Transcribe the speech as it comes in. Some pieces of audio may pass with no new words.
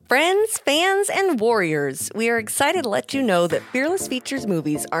Friends, fans, and warriors, we are excited to let you know that Fearless Features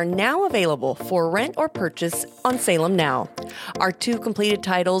movies are now available for rent or purchase on Salem Now. Our two completed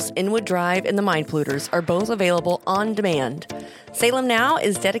titles, Inwood Drive and The Mind Polluters, are both available on demand. Salem Now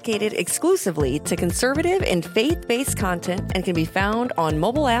is dedicated exclusively to conservative and faith-based content and can be found on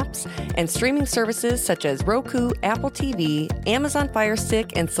mobile apps and streaming services such as Roku, Apple TV, Amazon Fire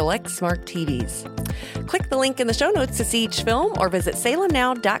Stick, and select smart TVs. Click the link in the show notes to see each film or visit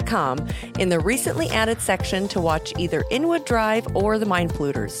salemnow.com in the recently added section to watch either Inwood Drive or The Mind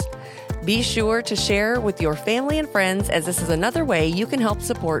Polluters. Be sure to share with your family and friends, as this is another way you can help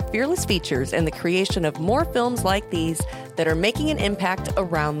support Fearless Features and the creation of more films like these that are making an impact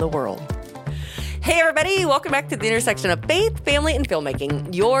around the world. Hey everybody, welcome back to the intersection of faith, family, and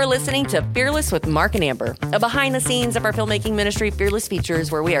filmmaking. You're listening to Fearless with Mark and Amber, a behind the scenes of our filmmaking ministry, Fearless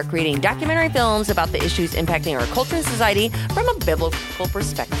Features, where we are creating documentary films about the issues impacting our culture and society from a biblical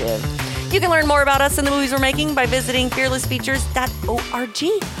perspective. You can learn more about us and the movies we're making by visiting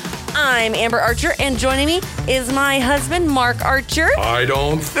fearlessfeatures.org. I'm Amber Archer, and joining me is my husband, Mark Archer. I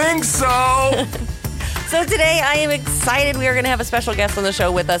don't think so. So today I am excited. We are going to have a special guest on the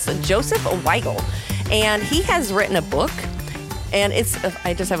show with us, Joseph Weigel. And he has written a book. And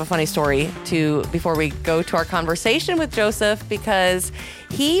I just have a funny story before we go to our conversation with Joseph, because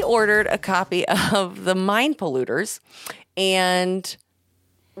he ordered a copy of The Mind Polluters, and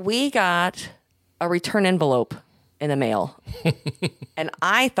we got a return envelope in the mail. And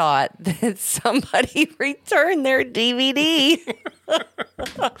I thought that somebody returned their DVD.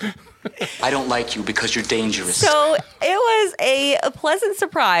 I don't like you because you're dangerous. So it was a pleasant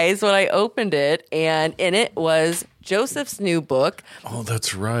surprise when I opened it, and in it was Joseph's new book. Oh,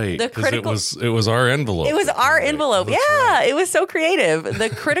 that's right. Because it was our envelope. It was our envelope. That's yeah, right. It was so creative.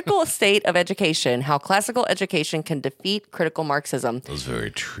 The Critical State of Education: How Classical Education Can Defeat Critical Marxism. That was very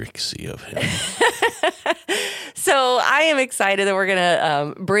tricksy of him. So I am excited that we're going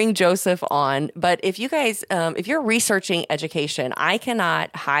to bring Joseph on. But if you guys, if you're researching education, I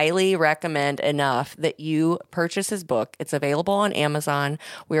cannot highly recommend enough that you purchase his book. It's available on Amazon.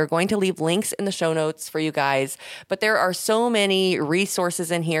 We are going to leave links in the show notes for you guys. But there are so many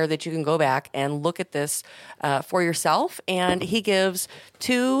resources in here that you can go back and look at this for yourself. And he gives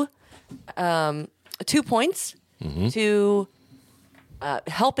two points to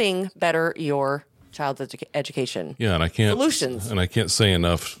helping better your child's education. Yeah, and I can't say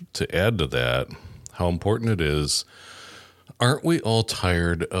enough to add to that how important it is. Aren't we all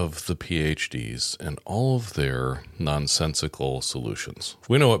tired of the PhDs and all of their nonsensical solutions?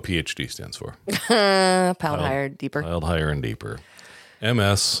 We know what PhD stands for. Piled higher, deeper. Piled higher and deeper.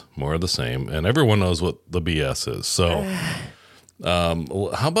 MS, more of the same. And everyone knows what the BS is. So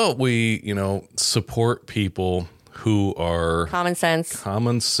how about we, support people who are common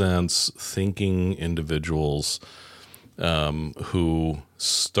sense thinking individuals who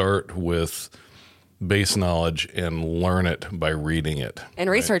start with base knowledge and learn it by reading it and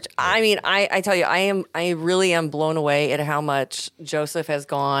research. Right? I mean, I tell you, I really am blown away at how much Joseph has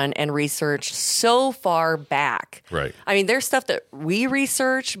gone and researched so far back. Right. I mean, there's stuff that we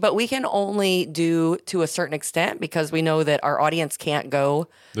research, but we can only do to a certain extent because we know that our audience can't go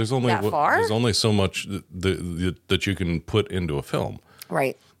that far. There's only so much that you can put into a film.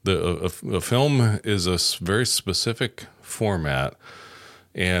 Right. A film is a very specific format,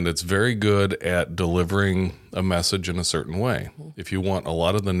 and it's very good at delivering a message in a certain way. If you want a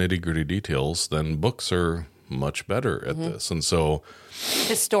lot of the nitty-gritty details, then books are much better at this. And so,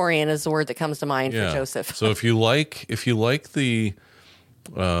 historian is the word that comes to mind for Joseph. So if you like the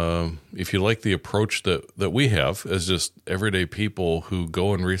approach that we have as just everyday people who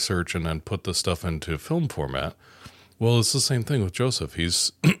go and research and then put the stuff into film format, well, it's the same thing with Joseph.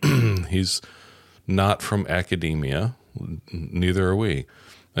 He's not from academia, neither are we.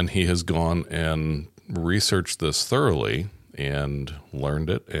 And he has gone and researched this thoroughly and learned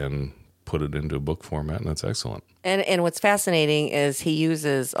it and put it into a book format, and that's excellent. And what's fascinating is he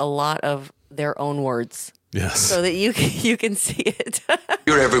uses a lot of their own words. Yes. So that you can see it.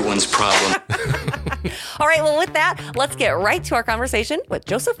 You're everyone's problem. All right, well, with that, let's get right to our conversation with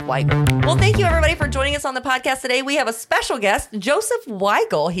Joseph Weigel. Well, thank you, everybody, for joining us on the podcast today. We have a special guest, Joseph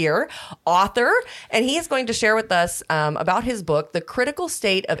Weigel here, author, and he is going to share with us about his book, The Critical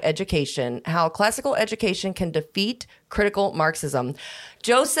State of Education: How Classical Education Can Defeat Critical Marxism.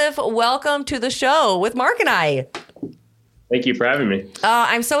 Joseph, welcome to the show with Mark and I. Thank you for having me.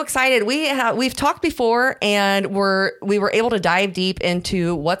 I'm so excited. We've talked before, and we were able to dive deep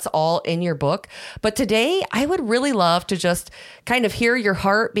into what's all in your book. But today, I would really love to just kind of hear your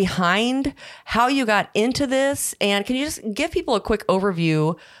heart behind how you got into this. And can you just give people a quick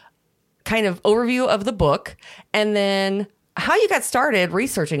overview of the book, and then how you got started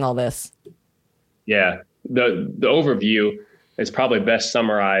researching all this? Yeah, the overview is probably best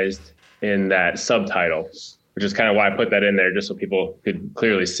summarized in that subtitle, which is kind of why I put that in there, just so people could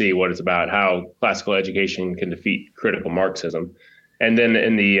clearly see what it's about, how classical education can defeat critical Marxism. And then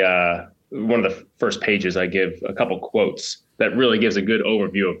in the one of the first pages, I give a couple quotes that really gives a good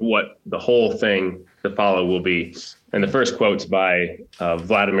overview of what the whole thing to follow will be. And the first quote's by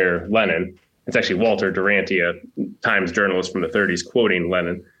Vladimir Lenin. It's actually Walter Duranty, a Times journalist from the 30s, quoting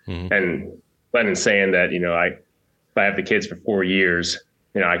Lenin. Mm-hmm. And Lenin's saying that, if I have the kids for 4 years,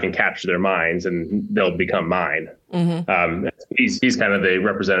 I can capture their minds and they'll become mine. Mm-hmm. He's kind of the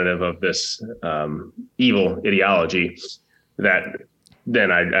representative of this evil ideology that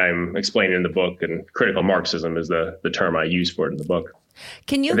then I'm explaining in the book, and critical Marxism is the term I use for it in the book.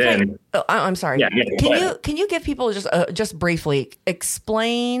 Can you? I'm sorry. Yeah, can you give people just briefly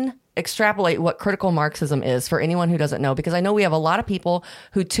extrapolate what critical Marxism is for anyone who doesn't know? Because I know we have a lot of people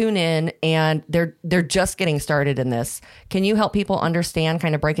who tune in and they're just getting started in this. Can you help people understand,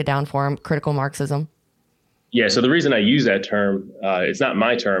 kind of break it down for them, critical Marxism? Yeah. So the reason I use that term, it's not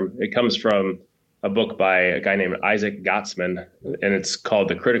my term. It comes from a book by a guy named Isaac Gotsman, and it's called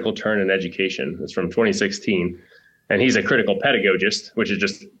The Critical Turn in Education. It's from 2016. And he's a critical pedagogist, which is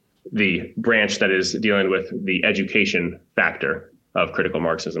just the branch that is dealing with the education factor of critical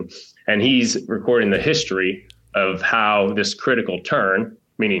Marxism. And he's recording the history of how this critical turn,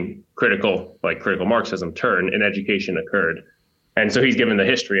 meaning critical Marxism turn in education occurred. And so he's given the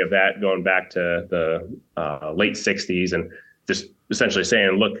history of that going back to the late 60s, and just essentially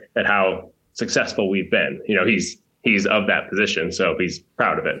saying, look at how successful we've been. He's of that position, so he's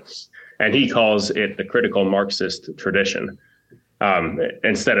proud of it. And he calls it the critical Marxist tradition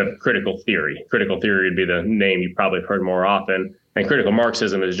instead of critical theory. Critical theory would be the name you probably have heard more often. And critical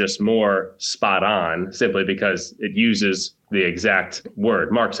Marxism is just more spot on, simply because it uses the exact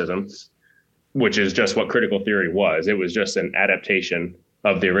word Marxism, which is just what critical theory was. It was just an adaptation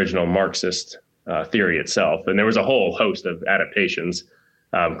of the original Marxist theory itself. And there was a whole host of adaptations,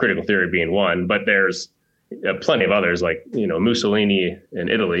 critical theory being one, but there's plenty of others, like, Mussolini in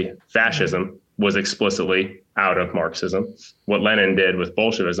Italy. Fascism was explicitly out of Marxism. What Lenin did with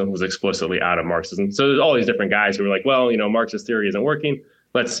Bolshevism was explicitly out of Marxism. So there's all these different guys who were like, well, Marxist theory isn't working.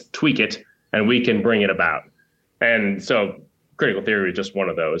 Let's tweak it and we can bring it about. And so critical theory is just one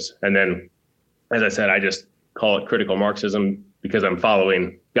of those. And then, as I said, I just call it critical Marxism because I'm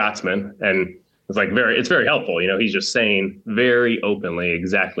following Gotsman, and it's very helpful. He's just saying very openly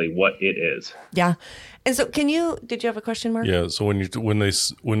exactly what it is. Yeah. And so did you have a question, Mark? Yeah. So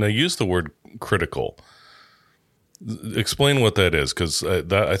when they use the word critical, explain what that is, because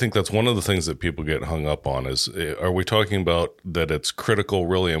I think that's one of the things that people get hung up on is, are we talking about that it's critical,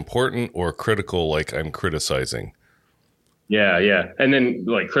 really important, or critical like I'm criticizing? Yeah. Yeah. And then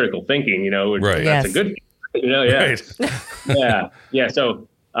like critical thinking, right. That's a good thing, yeah. Right. Yeah. So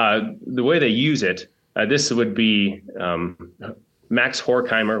the way they use it, this would be Max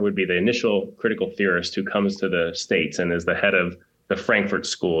Horkheimer would be the initial critical theorist who comes to the States and is the head of the Frankfurt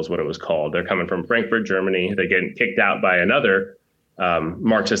School, is what it was called. They're coming from Frankfurt, Germany. They get kicked out by another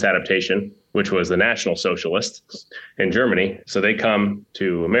Marxist adaptation, which was the National Socialists in Germany. So they come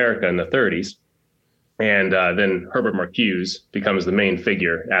to America in the 30s. And then Herbert Marcuse becomes the main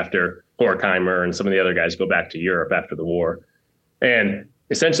figure after Horkheimer and some of the other guys go back to Europe after the war. And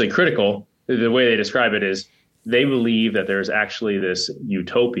essentially critical, the way they describe it is, they believe that there's actually this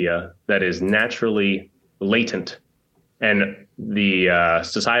utopia that is naturally latent, and the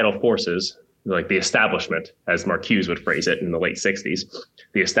societal forces, like the establishment, as Marcuse would phrase it in the late 60s,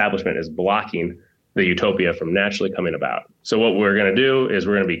 the establishment is blocking the utopia from naturally coming about. So what we're going to do is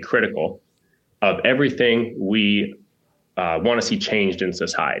we're going to be critical of everything we want to see changed in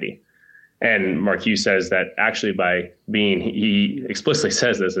society. And Marcuse says that actually he explicitly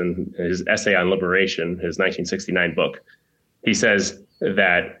says this in his essay on liberation, his 1969 book. He says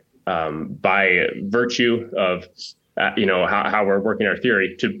that by virtue of, how we're working our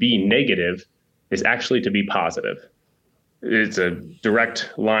theory, to be negative is actually to be positive. It's a direct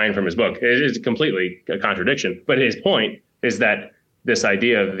line from his book. It is completely a contradiction. But his point is that this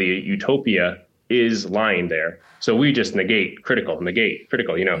idea of the utopia is lying there. So we just negate critical,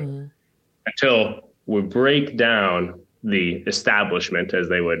 until we break down the establishment, as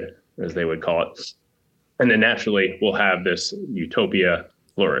they would call it. and then naturally we'll have this utopia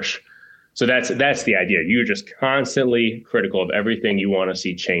flourish. So that's the idea. You're just constantly critical of everything you want to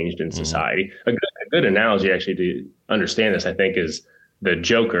see changed in society. A good analogy, actually, to understand this, I think, is the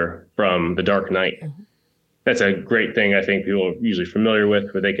Joker from The Dark Knight. That's a great thing I think people are usually familiar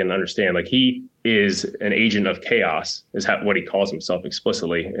with, where they can understand. Like, he is an agent of chaos, is what he calls himself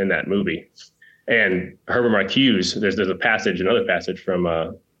explicitly in that movie. And Herbert Marcuse, there's another passage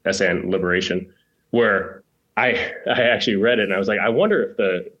from Essay on Liberation, where I actually read it and I was like, I wonder if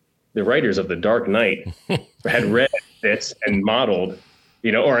the writers of The Dark Knight had read this and modeled,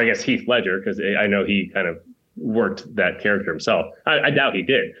 or I guess Heath Ledger, because I know he kind of worked that character himself. I doubt he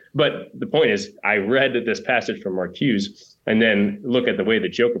did. But the point is, I read this passage from Marcuse and then look at the way the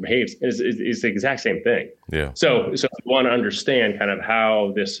Joker behaves. It's the exact same thing. Yeah. So if you want to understand kind of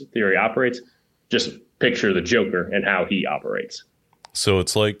how this theory operates, just picture the Joker and how he operates. So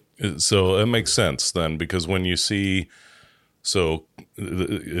it makes sense then, because when you see,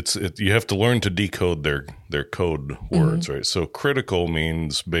 you have to learn to decode their code words, right? So critical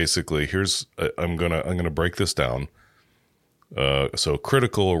means basically, I'm gonna break this down. So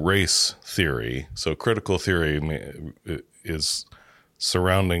critical race theory. So critical theory is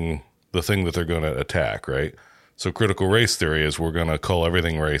surrounding the thing that they're going to attack, right? So critical race theory is we're going to call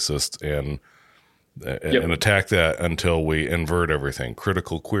everything racist and attack that until we invert everything.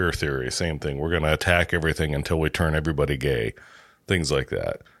 Critical queer theory, same thing. We're going to attack everything until we turn everybody gay. Things like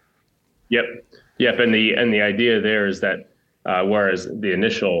that. Yep. And the idea there is that whereas the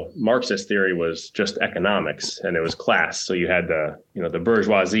initial Marxist theory was just economics and it was class, so you had the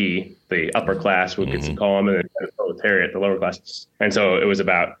bourgeoisie, the upper class, we could call them, and then the proletariat, the lower class, and so it was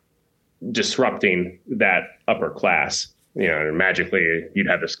about disrupting that upper class. And magically you'd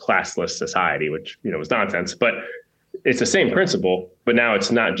have this classless society, which was nonsense. But it's the same principle, but now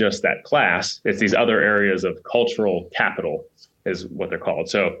it's not just that class; it's these other areas of cultural capital, is what they're called.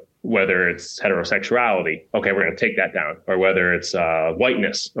 So whether it's heterosexuality, okay, we're going to take that down, or whether it's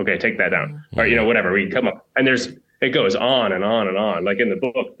whiteness, okay, take that down, or whatever we come up. And it goes on and on and on. Like in the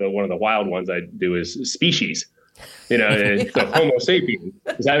book, one of the wild ones I do is species. It's the Homo sapiens.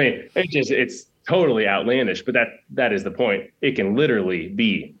 I mean, it's totally outlandish, but that is the point. It can literally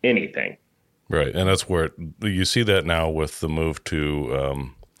be anything. Right, and that's where you see that now with the move to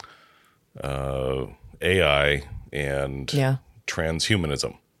AI and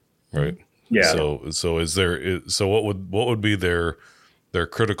transhumanism, right? Yeah. So what would be their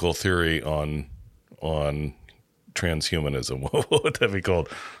critical theory on transhumanism? What would that be called?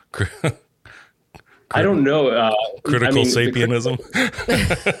 I don't know. Critical sapienism?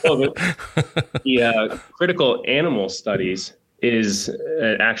 The critical animal studies is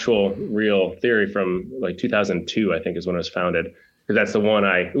an actual real theory from like 2002, I think is when it was founded. Because that's the one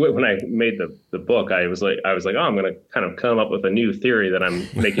when I made the book, I was like, oh, I'm going to kind of come up with a new theory that I'm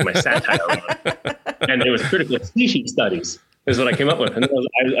making my satire on. And it was critical species studies is what I came up with. And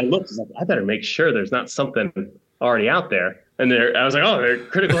I looked, I better make sure there's not something already out there. And I was like, oh, they're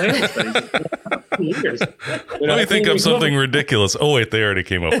critical animal studies. Years. Let me think of something ridiculous. Oh wait, they already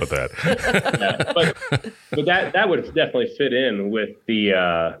came up with that. But that would definitely fit in with the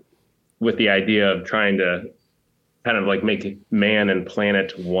idea of trying to kind of like make man and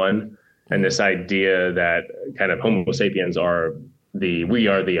planet one, and this idea that kind of Homo sapiens we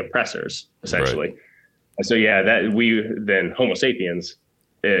are the oppressors essentially. Right. So that Homo sapiens,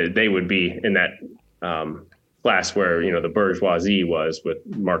 they would be in that class where the bourgeoisie was with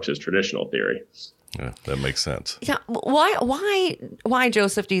Marx's traditional theory. Yeah, that makes sense. Yeah. Why,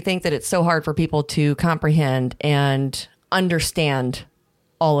 Joseph, do you think that it's so hard for people to comprehend and understand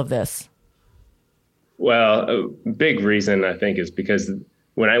all of this? Well, a big reason I think is because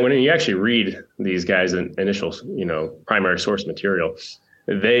when you actually read these guys' initial, primary source material,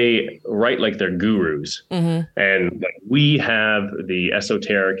 they write like they're gurus, and we have the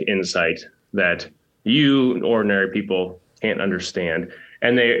esoteric insight that you ordinary people can't understand.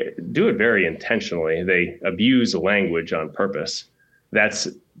 And they do it very intentionally. They abuse language on purpose. That's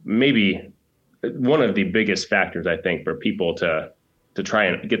maybe one of the biggest factors, I think, for people to try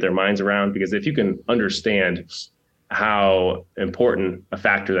and get their minds around, because if you can understand how important a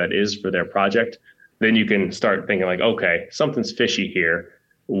factor that is for their project, then you can start thinking like, okay, something's fishy here.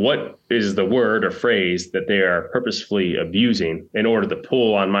 What is the word or phrase that they are purposefully abusing in order to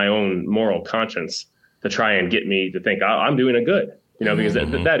pull on my own moral conscience to try and get me to think, oh, I'm doing it good, because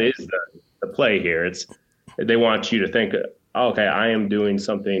that is the play here. They want you to think, oh, okay, I am doing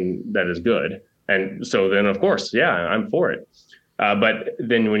something that is good. And so then, of course, yeah, I'm for it. But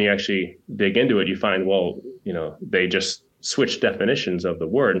then when you actually dig into it, you find, well, they just switch definitions of the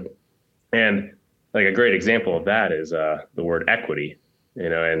word. And like a great example of that is the word equity,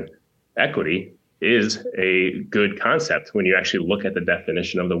 and equity is a good concept when you actually look at the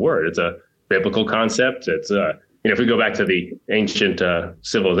definition of the word. It's a biblical concept. It's if we go back to the ancient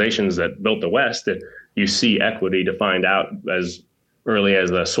civilizations that built the West, you see equity defined out as early as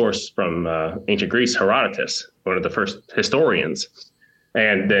the source from ancient Greece, Herodotus, one of the first historians.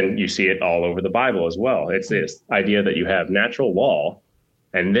 And then you see it all over the Bible as well. It's this idea that you have natural law,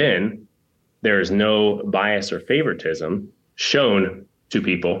 and then there is no bias or favoritism shown to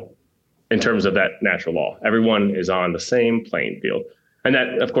people in terms of that natural law. Everyone is on the same playing field. And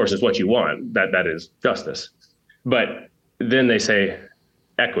that, of course, is what you want. That is justice. But then they say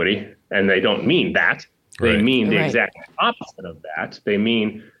equity, and they don't mean that. They mean the exact opposite of that. They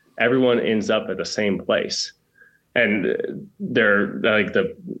mean everyone ends up at the same place. And they're like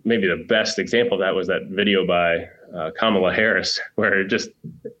maybe the best example of that was that video by Kamala Harris, where it just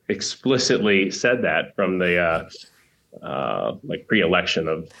explicitly said that from the pre-election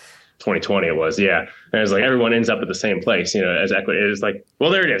of 2020 it was. Yeah. And it's like everyone ends up at the same place, as equity. It's like, well,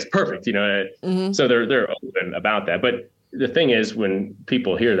 there it is. Perfect. So they're open about that. But the thing is, when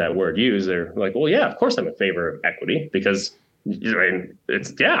people hear that word used, they're like, well, yeah, of course I'm in favor of equity because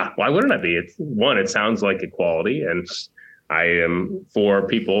why wouldn't I be? It sounds like equality, and I am for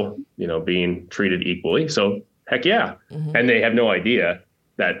people, being treated equally. So heck yeah. And they have no idea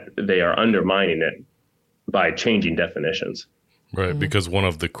that they are undermining it by changing definitions. Right. Because one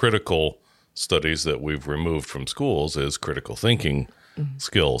of the critical studies that we've removed from schools is critical thinking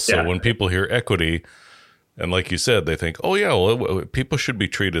skills. So when people hear equity, and like you said, they think, oh, yeah, well, people should be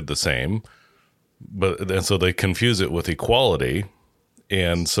treated the same. And so they confuse it with equality.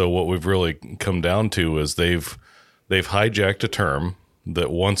 And so what we've really come down to is they've hijacked a term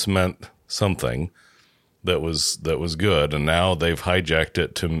that once meant something that was good. And now they've hijacked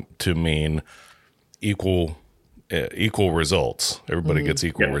it to mean equal results. Everybody gets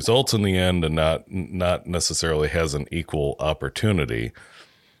equal results in the end, and not necessarily has an equal opportunity.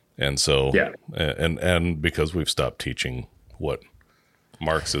 And so, and because we've stopped teaching what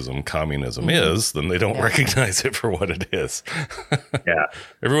Marxism, communism is, then they don't recognize it for what it is.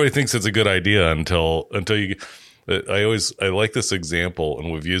 Everybody thinks it's a good idea until you. I like this example,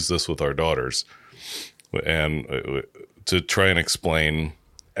 and we've used this with our daughters, and to try and explain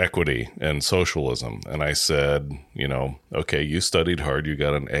equity and socialism. And I said, okay, you studied hard, you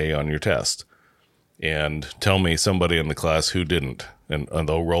got an A on your test, and tell me somebody in the class who didn't, and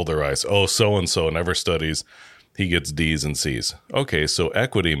they'll roll their eyes. Oh, so-and-so never studies. He gets D's and C's. Okay, so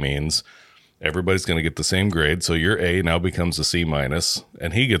equity means everybody's going to get the same grade. So your A now becomes a C minus,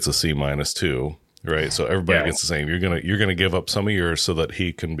 and he gets a C minus too, right? So everybody gets the same. You're gonna give up some of yours so that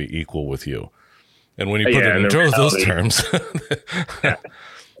he can be equal with you. And when you put it in those terms, the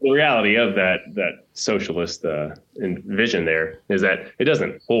reality of that socialist vision there is that it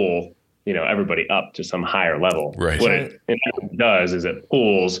doesn't pull everybody up to some higher level. Right. What it does is it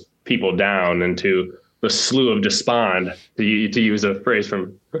pulls people down into the slough of despond, to use a phrase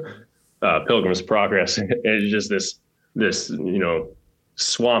from Pilgrim's Progress. It's just this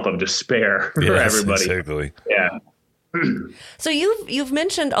swamp of despair for everybody. Exactly. Yeah. So you've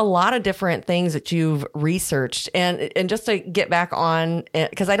mentioned a lot of different things that you've researched, and just to get back on,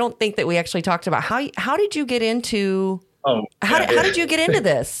 because I don't think that we actually talked about how did you get into how did you get into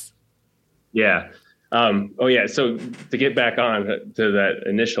this? Yeah. So to get back on to that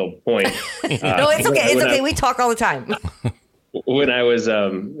initial point. No, it's okay. It's okay. We talk all the time. When I was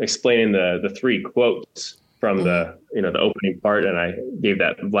explaining the three quotes from the opening part, and I gave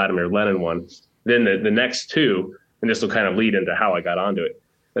that Vladimir Lenin one, then the next two, and this will kind of lead into how I got onto it.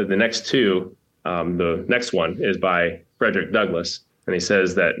 The next two, the next one is by Frederick Douglass, and he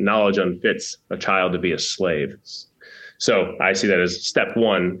says that knowledge unfits a child to be a slave. So I see that as step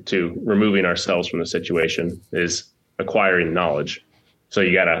one to removing ourselves from the situation is acquiring knowledge. So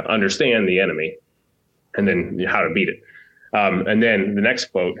you got to understand the enemy and then how to beat it. And then the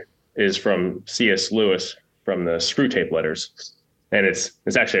next quote is from C.S. Lewis from the Screwtape Letters. And it's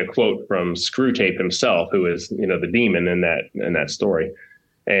actually a quote from Screwtape himself, who is, the demon in that story.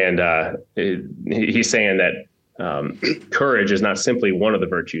 And he's saying that courage is not simply one of the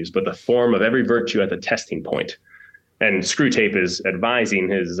virtues, but the form of every virtue at the testing point. And Screwtape is advising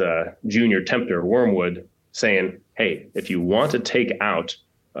his junior tempter, Wormwood, saying, hey, if you want to take out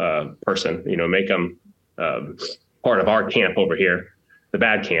a person, make them part of our camp over here, the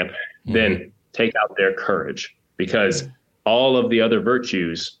bad camp, then take out their courage, because all of the other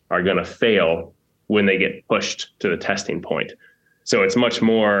virtues are going to fail when they get pushed to the testing point. So it's much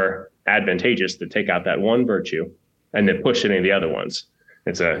more advantageous to take out that one virtue and then push any of the other ones.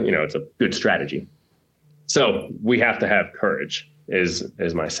 It's a good strategy. So we have to have courage is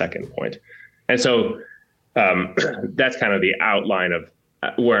my second point. And so that's kind of the outline of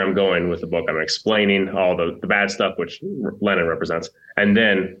where I'm going with the book. I'm explaining all the bad stuff, which Lenin represents, and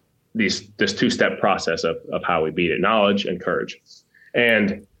then this two-step process of how we beat it: knowledge and courage.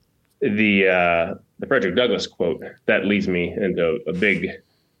 And the Frederick Douglass quote that leads me into a big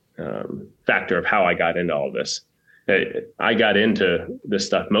factor of how I got into all this. I got into this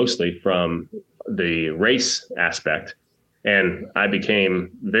stuff mostly from the race aspect, and I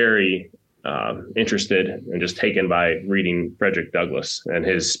became very interested and just taken by reading Frederick Douglass and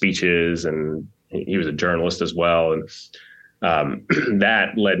his speeches, and he was a journalist as well. And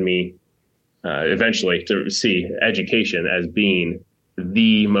that led me eventually to see education as being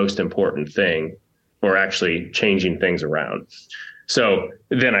the most important thing for actually changing things around. So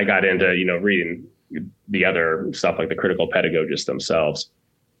then I got into, reading the other stuff like the critical pedagogists themselves.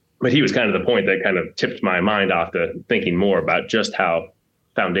 But he was kind of the point that kind of tipped my mind off to thinking more about just how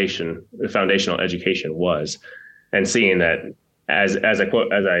foundational education was, and seeing that as I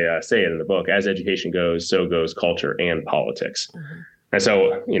say it in the book, as education goes, so goes culture and politics. Mm-hmm. And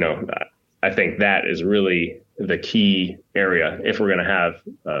so, I think that is really the key area. If we're going to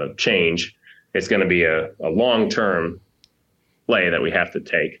have change, it's going to be a long-term play that we have to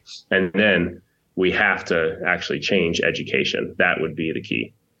take. And then we have to actually change education. That would be the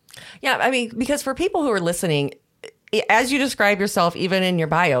key. Yeah, I mean, because for people who are listening, as you describe yourself, even in your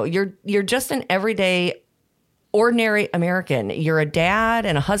bio, you're just an everyday, ordinary American. You're a dad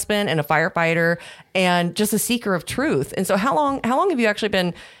and a husband and a firefighter and just a seeker of truth. And so how long have you actually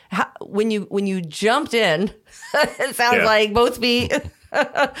been, when you jumped in, it sounds like both feet,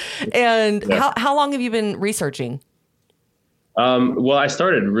 and how long have you been researching? Well, I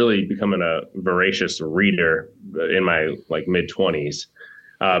started really becoming a voracious reader in my mid-20s.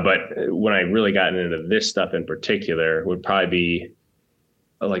 But when I really gotten into this stuff in particular would probably be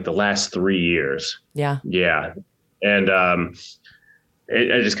the last 3 years. Yeah. Yeah. And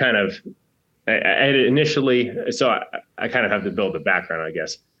I just kind of, I initially, so I kind of have to build the background, I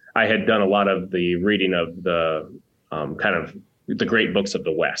guess. I had done a lot of the reading of the kind of the great books of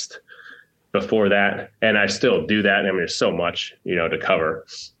the West before that. And I still do that. I mean, there's so much, to cover.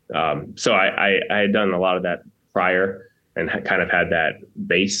 So I had done a lot of that prior and kind of had that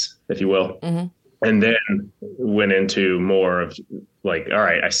base, if you will. Mm-hmm. And then went into more of all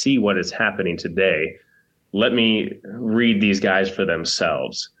right, I see what is happening today. Let me read these guys for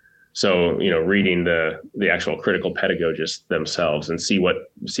themselves. So, reading the actual critical pedagogists themselves and see what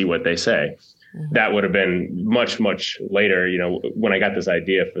they say. Mm-hmm. That would have been much, much later, when I got this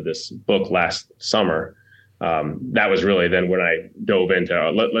idea for this book last summer. That was really then when I dove into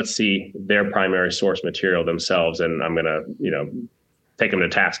let's see their primary source material themselves, and I'm going to, take them to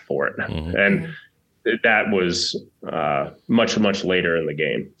task for it. Mm-hmm. And that was much, much later in the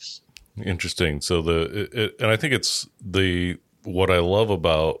game. Interesting. So and I think it's what I love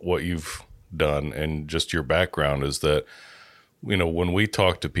about what you've done and just your background is that, when we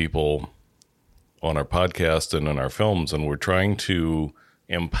talk to people on our podcast and in our films, and we're trying to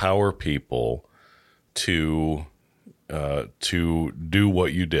empower people to do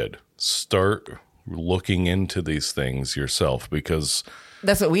what you did, start looking into these things yourself, because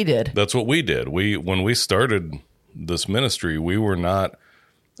that's what we did. When we started this ministry, we were not,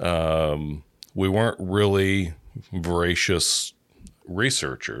 we weren't really voracious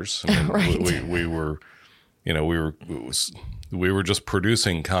researchers. I mean, right. we were just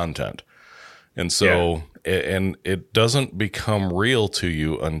producing content. And so, and it doesn't become real to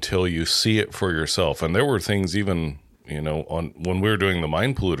you until you see it for yourself. And there were things even, when we were doing the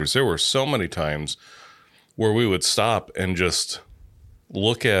mind polluters, there were so many times where we would stop and just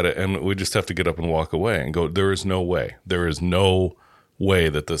look at it, and we just have to get up and walk away and go, there is no way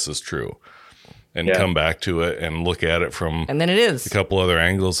that this is true. And come back to it and look at it from and then it is a couple other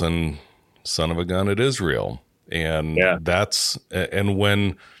angles, and son of a gun, it is real. And that's, and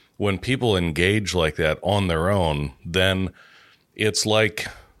when people engage like that on their own, then it's like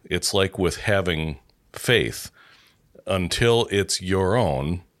with having faith. Until it's your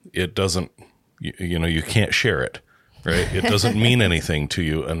own, it doesn't, you can't share it, right? It doesn't mean anything to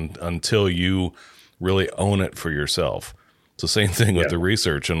you until you really own it for yourself. It's the same thing with the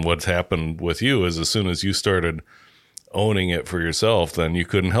research. And what's happened with you is as soon as you started owning it for yourself, then you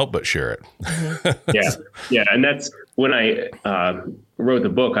couldn't help but share it. Mm-hmm. Yeah. And that's when I wrote the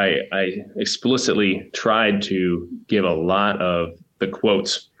book, I explicitly tried to give a lot of the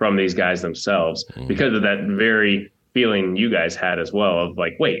quotes from these guys themselves because of that very feeling you guys had as well of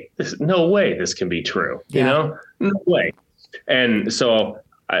wait, no way this can be true. No way. And so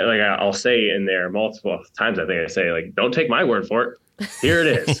I'll say in there multiple times, I think I say, like, don't take my word for it. Here it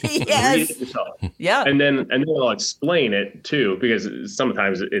is. Yes. Read it yourself. Yeah. And then I'll explain it too, because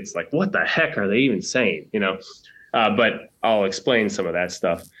sometimes it's like, what the heck are they even saying? But I'll explain some of that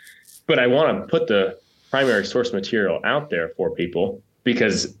stuff. But I want to put the primary source material out there for people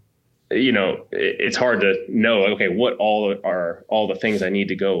because, it's hard to know, okay, what are all the things I need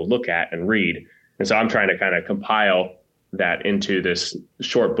to go look at and read. And so I'm trying to kind of compile that into this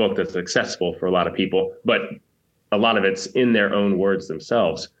short book that's accessible for a lot of people, but a lot of it's in their own words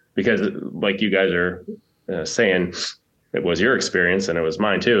themselves, because like you guys are saying, it was your experience and it was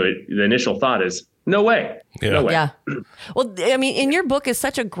mine too. The initial thought is no way. Yeah. No way. Yeah. Well, I mean, in your book is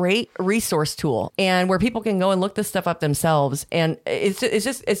such a great resource tool, and where people can go and look this stuff up themselves. And it's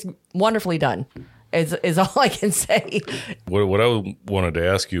wonderfly done is all I can say. What I wanted to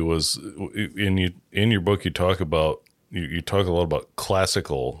ask you was in your book, you talk about, you talk a lot about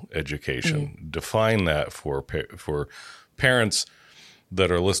classical education. Mm-hmm. Define that for parents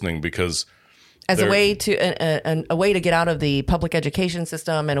that are listening, because as a way to a way to get out of the public education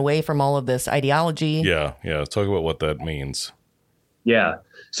system and away from all of this ideology. Yeah. Talk about what that means. Yeah.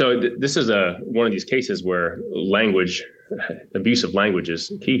 So this is one of these cases where abusive language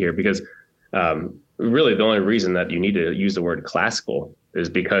is key here, because really the only reason that you need to use the word classical is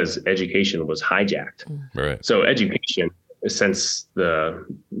because education was hijacked. Right. So education, since the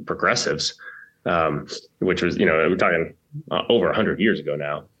progressives, which was, we're talking over 100 years ago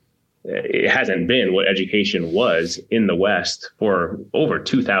now, it hasn't been what education was in the West for over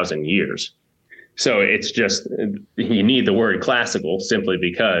 2,000 years. So it's just, you need the word classical simply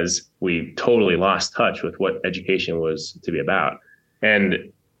because we totally lost touch with what education was to be about.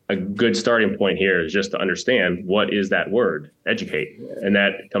 And a good starting point here is just to understand, what is that word, educate? And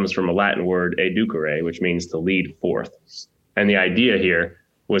that comes from a Latin word, educere, which means to lead forth. And the idea here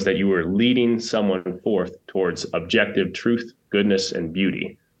was that you were leading someone forth towards objective truth, goodness, and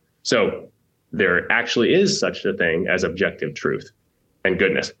beauty. So there actually is such a thing as objective truth and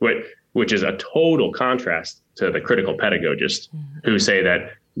goodness, which is a total contrast to the critical pedagogists who say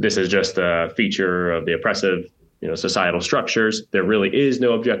that this is just a feature of the oppressive, societal structures. There really is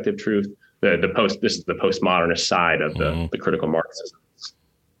no objective truth. This is the postmodernist side of the critical Marxism.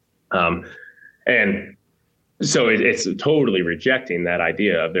 And so it's totally rejecting that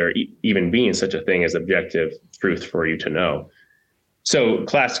idea of there even being such a thing as objective truth for you to know. So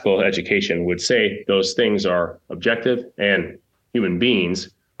classical education would say those things are objective, and human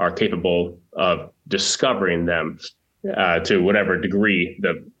beings are capable of discovering them to whatever degree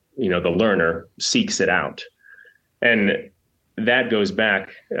the learner seeks it out. And that goes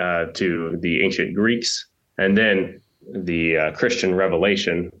back to the ancient Greeks, and then the Christian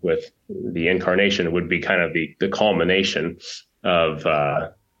revelation with the incarnation would be kind of the culmination of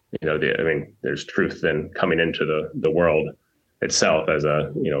there's truth then coming into the world itself as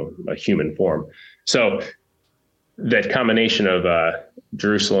a human form. So that combination of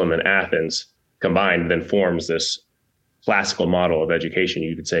Jerusalem and Athens combined then forms this classical model of education,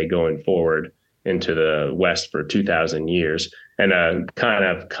 you could say, going forward into the West for 2,000 years. And a kind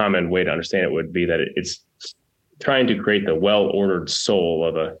of common way to understand it would be that it's trying to create the well-ordered soul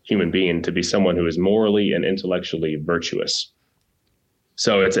of a human being to be someone who is morally and intellectually virtuous.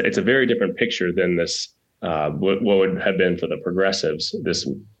 So it's a very different picture than this, what would have been for the progressives, this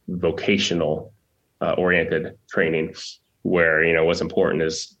vocational oriented training, where, what's important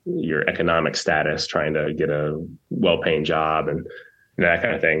is your economic status, trying to get a well-paying job and that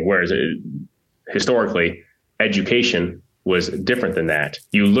kind of thing. Whereas historically, education was different than that.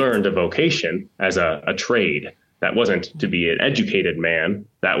 You learned a vocation as a trade. That wasn't to be an educated man.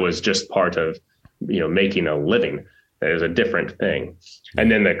 That was just part of, making a living. It was a different thing.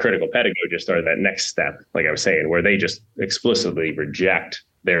 And then the critical pedagogists started that next step, like I was saying, where they just explicitly reject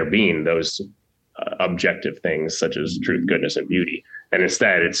there being those objective things such as truth, goodness, and beauty. And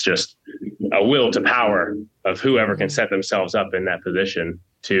instead, it's just a will to power of whoever can set themselves up in that position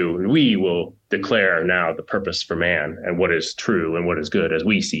we will declare now the purpose for man and what is true and what is good as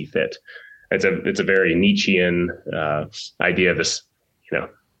we see fit. It's a very Nietzschean idea of this,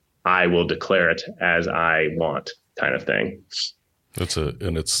 I will declare it as I want kind of thing.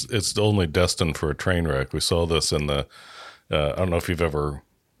 It's only destined for a train wreck. We saw this in the, I don't know if you've ever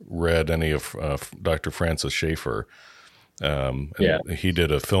read any of Dr. Francis Schaeffer. He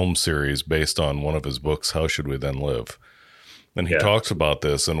did a film series based on one of his books, How Should We Then Live? And he talks about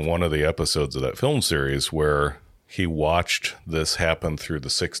this in one of the episodes of that film series where he watched this happen through the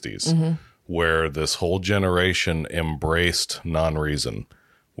 60s, where this whole generation embraced non-reason,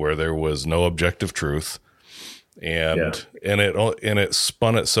 where there was no objective truth. it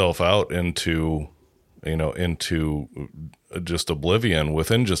spun itself out into just oblivion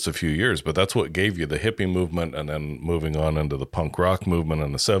within just a few years. But that's what gave you the hippie movement, and then moving on into the punk rock movement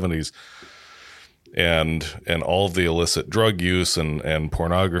in the 70s, and all of the illicit drug use and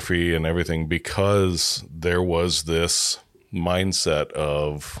pornography and everything, because there was this mindset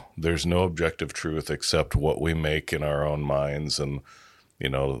of there's no objective truth except what we make in our own minds, and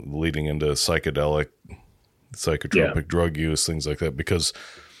leading into psychotropic drug use, things like that,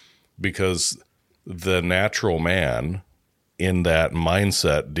 because the natural man in that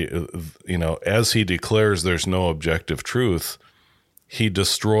mindset, as he declares there's no objective truth, he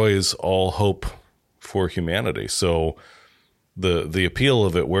destroys all hope for humanity. So the appeal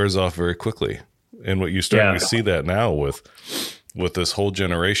of it wears off very quickly. And what you're starting to see that now with this whole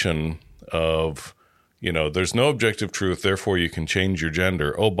generation of, there's no objective truth, therefore you can change your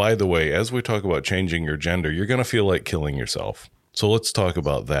gender. Oh, by the way, as we talk about changing your gender, you're going to feel like killing yourself. So let's talk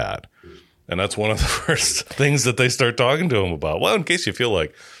about that. And that's one of the first things that they start talking to them about. Well, in case you feel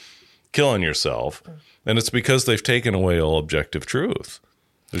like killing yourself. And it's because they've taken away all objective truth.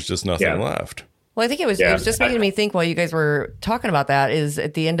 There's just nothing left. Well, I think it was just making me think while you guys were talking about that is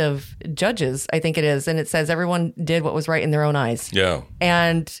at the end of Judges, I think it is. And it says everyone did what was right in their own eyes. Yeah.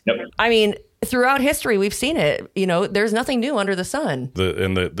 And I mean, throughout history, we've seen it. There's nothing new under the sun.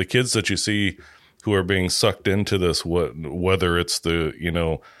 The kids that you see who are being sucked into this, whether it's the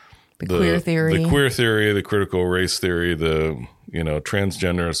queer theory, the critical race theory, the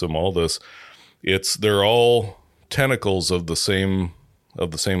transgenderism, all this, they're all tentacles of the same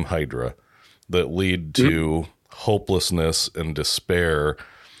hydra that lead to hopelessness and despair.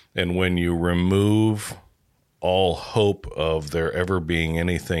 And when you remove all hope of there ever being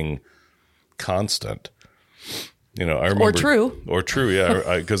anything constant, I remember, or true.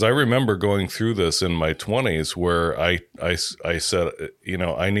 Yeah. Because I remember going through this in my 20s where I said,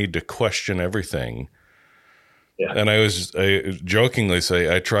 I need to question everything. Yeah. And I jokingly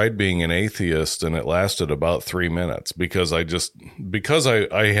say I tried being an atheist, and it lasted about 3 minutes because I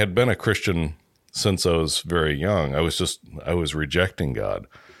had been a Christian since I was very young. I was rejecting God.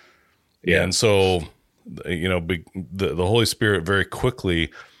 Yeah. And so, the Holy Spirit very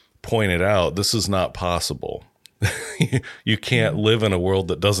quickly pointed out, this is not possible. You can't live in a world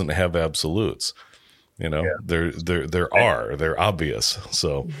that doesn't have absolutes. They're obvious.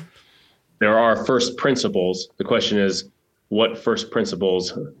 So there are first principles. The question is, what first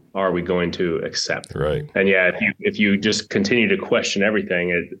principles are we going to accept? Right. And if you just continue to question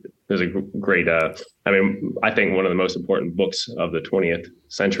everything, there's a great, I think one of the most important books of the 20th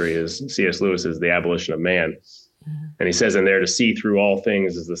century is C.S. Lewis's The Abolition of Man. And he says in there, to see through all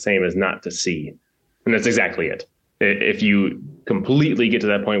things is the same as not to see. And that's exactly it. If you completely get to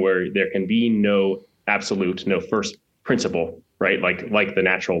that point where there can be no absolute, no first principle, right? Like the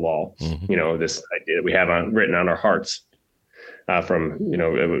natural law, this idea that we have written on our hearts from,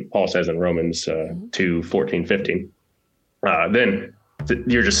 what Paul says in Romans 2, 14, 15, then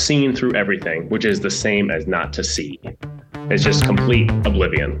you're just seeing through everything, which is the same as not to see. It's just complete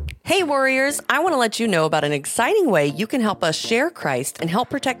oblivion. Hey, Warriors, I want to let you know about an exciting way you can help us share Christ and help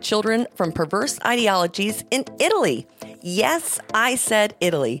protect children from perverse ideologies in Italy. Yes, I said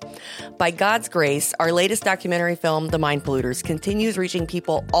Italy. By God's grace, our latest documentary film, The Mind Polluters, continues reaching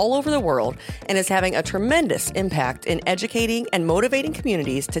people all over the world and is having a tremendous impact in educating and motivating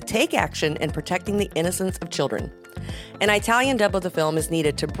communities to take action in protecting the innocence of children. An Italian dub of the film is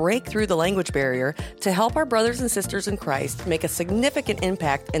needed to break through the language barrier to help our brothers and sisters in Christ make a significant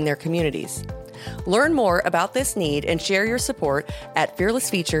impact in their communities. Learn more about this need and share your support at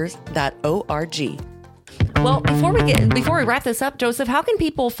fearlessfeatures.org. Well, before we wrap this up, Joseph, how can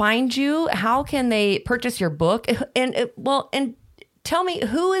people find you? How can they purchase your book? And tell me,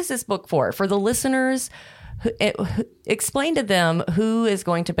 who is this book for? For the listeners, explain to them who is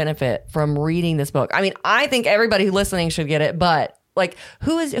going to benefit from reading this book. I mean, I think everybody who's listening should get it, but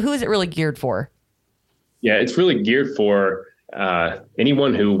who is it really geared for? Yeah, it's really geared for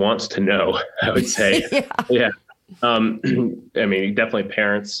anyone who wants to know, I would say. Yeah. Definitely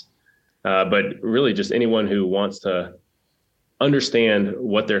parents, but really just anyone who wants to understand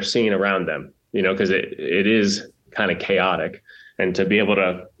what they're seeing around them, because it is kind of chaotic. And to be able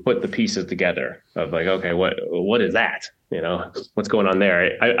to put the pieces together of okay, what is that? What's going on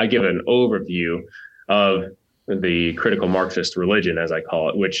there? I give an overview of the critical Marxist religion, as I call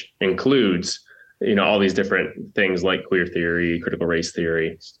it, which includes, all these different things like queer theory, critical race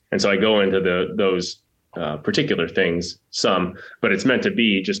theory. And so I go into those particular things, but it's meant to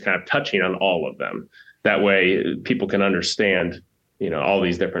be just kind of touching on all of them. That way people can understand, all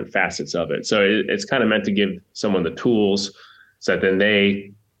these different facets of it. So it's kind of meant to give someone the tools so that then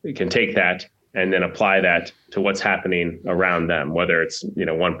they can take that and then apply that to what's happening around them, whether it's,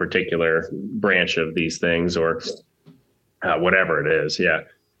 one particular branch of these things or whatever it is. Yeah.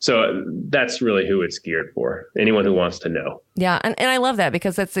 So that's really who it's geared for. Anyone who wants to know. Yeah. And I love that,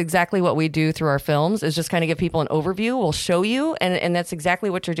 because that's exactly what we do through our films, is just kind of give people an overview. We'll show you. And that's exactly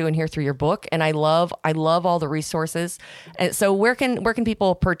what you're doing here through your book. And I love all the resources. And so where can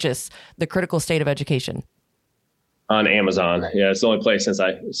people purchase The Critical State of Education? On Amazon. Yeah. It's the only place since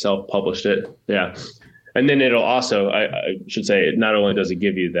I self-published it. Yeah. And then it'll also, I should say, not only does it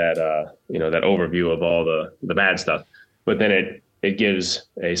give you that, that overview of all the bad stuff, but then it gives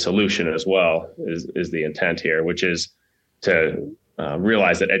a solution as well, is the intent here, which is to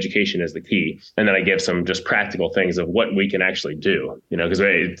realize that education is the key. And then I give some just practical things of what we can actually do, because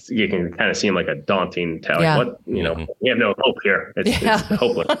it can kind of seem like a daunting task. Yeah. We have no hope here. It's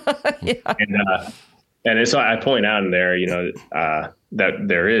hopeless. Yeah. And so I point out in there, that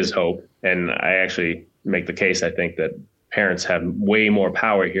there is hope. And I actually make the case, I think, that parents have way more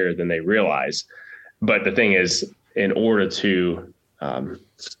power here than they realize. But the thing is, in order to,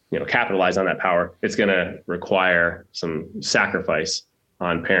 capitalize on that power, it's going to require some sacrifice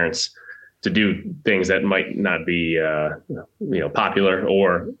on parents to do things that might not be, popular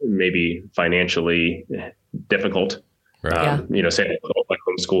or maybe financially difficult. Right. Say like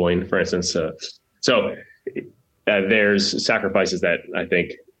homeschooling, for instance. So there's sacrifices that I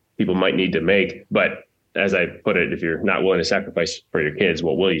think people might need to make. But as I put it, if you're not willing to sacrifice for your kids,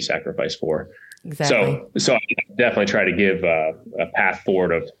 what will you sacrifice for? Exactly. So I definitely try to give a path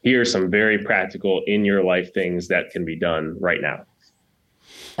forward of here's some very practical in your life things that can be done right now.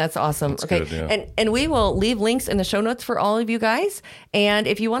 That's awesome. That's okay. Good, yeah. And we will leave links in the show notes for all of you guys. And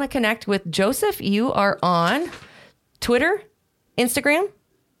if you want to connect with Joseph, you are on Twitter, Instagram.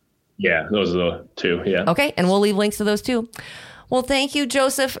 Yeah, those are the two. Yeah. Okay. And we'll leave links to those too. Well, thank you,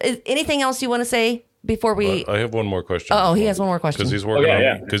 Joseph. Anything else you want to say before we... I have one more question. Oh, he has one more question. Because he's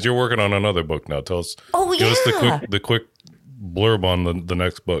working because you're working on another book now. Tell us. Oh, give us the quick blurb on the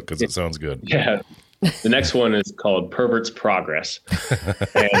next book, because it sounds good. Yeah. The next one is called Pervert's Progress.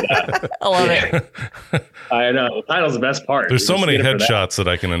 And, I love it. I know. The title's the best part. There's so many headshots that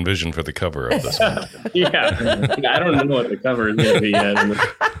I can envision for the cover of this one. Yeah. I don't know what the cover is going to be yet.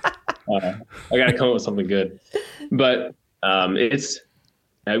 I got to come up with something good. But it's...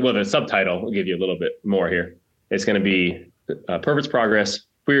 the subtitle will give you a little bit more here. It's going to be Pervert's Progress,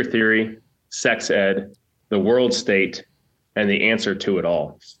 Queer Theory, Sex Ed, the World State, and the Answer to It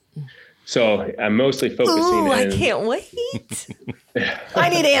All. So I'm mostly focusing I can't wait. I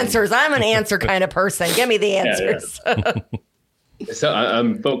need answers. I'm an answer kind of person. Give me the answers. So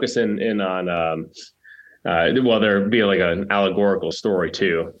I'm focusing in on, there'll be like an allegorical story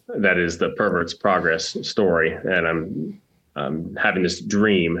too. That is the Pervert's Progress story. And I'm having this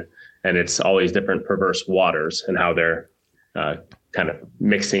dream, and it's all these different perverse waters and how they're kind of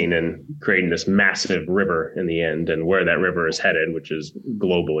mixing and creating this massive river in the end, and where that river is headed, which is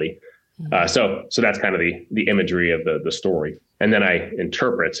globally. So that's kind of the imagery of the story. And then I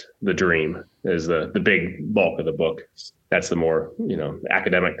interpret the dream as the big bulk of the book. That's the more,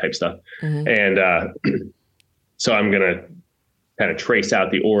 academic type stuff. Mm-hmm. And so I'm going to kind of trace out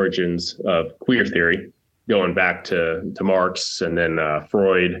the origins of queer theory, going back to Marx and then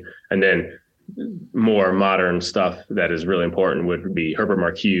Freud, and then more modern stuff that is really important would be Herbert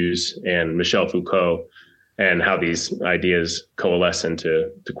Marcuse and Michel Foucault, and how these ideas coalesce into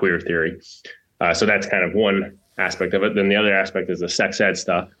queer theory. So that's kind of one aspect of it. Then the other aspect is the sex ed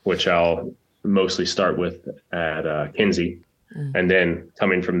stuff, which I'll mostly start with at Kinsey. Mm. And then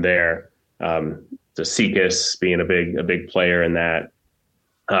coming from there, the CECUS being a big player in that.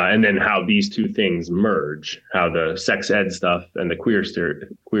 And then how these two things merge, how the sex ed stuff and the queer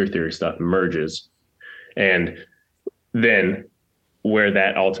theory stuff merges. And then where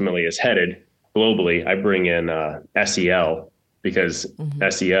that ultimately is headed globally, I bring in SEL, because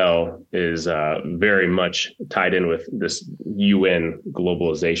SEL is very much tied in with this UN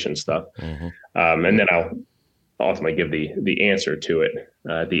globalization stuff. Mm-hmm. And then I'll ultimately give the answer to it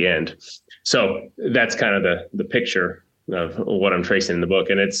at the end. So that's kind of the picture of what I'm tracing in the book.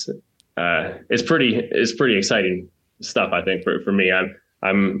 And it's pretty exciting stuff, I think, for me.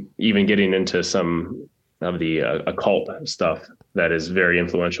 I'm even getting into some of the occult stuff that is very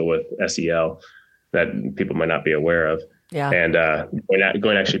influential with SEL that people might not be aware of. Yeah. And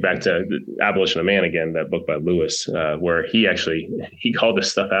going actually back to the Abolition of Man again, that book by Lewis, where he called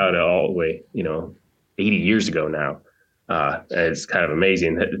this stuff out all the way, 80 years ago now. It's kind of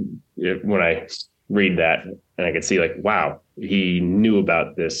amazing that when I read that and I could see like, wow, he knew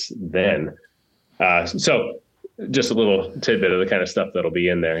about this then. So just a little tidbit of the kind of stuff that'll be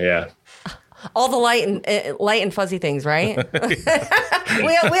in there. Yeah. All the light and fuzzy things, right?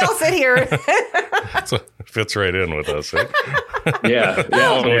 we all sit here. So it fits right in with us. Right? Yeah.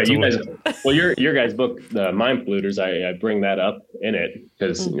 You guys, well, your guys' book, The Mind Polluters, I bring that up in it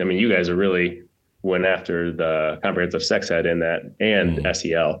because I mean, you guys are really went after the comprehensive sex ed in that and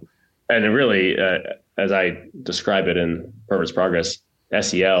SEL, and it really, as I describe it in Purpose Progress,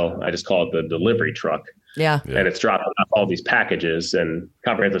 SEL, I just call it the delivery truck. Yeah. And it's dropping off all these packages, and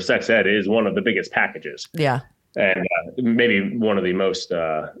comprehensive sex ed is one of the biggest packages. Yeah. And maybe one of the most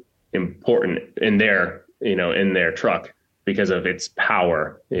important in their truck because of its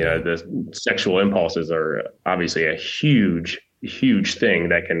power. The sexual impulses are obviously a huge thing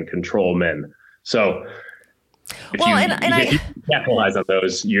that can control men. So if you capitalize on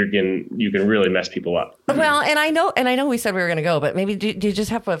those, you can really mess people up. Well, and I know we said we were going to go, but maybe do you just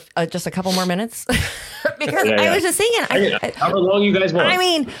have just a couple more minutes? Because I was just thinking, how long you guys want? I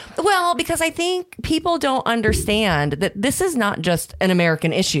mean, well, because I think people don't understand that this is not just an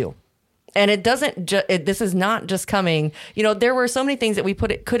American issue. And it doesn't. This is not just coming. There were so many things that we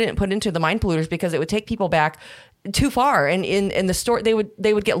couldn't put into the mind polluters because it would take people back too far, and in the story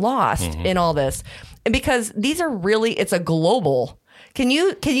they would get lost in all this. And because these are really, it's a global. Can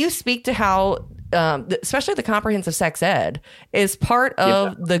you speak to how, especially the comprehensive sex ed, is part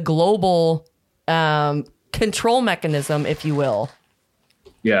of the global control mechanism, if you will?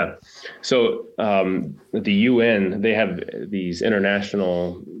 Yeah. So the UN, they have these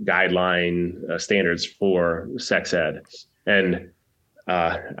international guideline standards for sex ed. And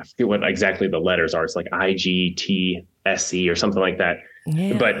I forget what exactly the letters are. It's like IGTSE or something like that.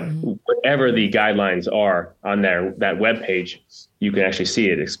 Yeah. But whatever the guidelines are on that webpage, you can actually see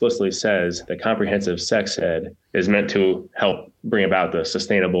it explicitly says that comprehensive sex ed is meant to help bring about the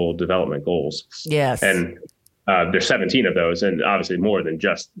Sustainable Development Goals. Yes. And there's 17 of those, and obviously more than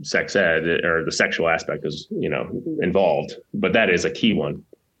just sex ed, or the sexual aspect is, involved, but that is a key one.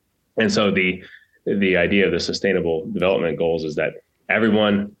 And so the idea of the Sustainable Development Goals is that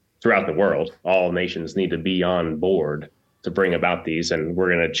everyone throughout the world, all nations need to be on board to bring about these, and we're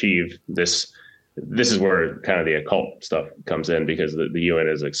going to achieve this. This is where kind of the occult stuff comes in, because the UN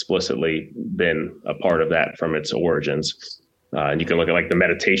has explicitly been a part of that from its origins. And you can look at like the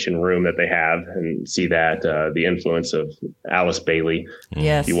meditation room that they have and see that the influence of Alice Bailey.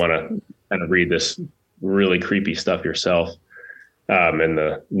 Yes. You want to kind of read this really creepy stuff yourself, and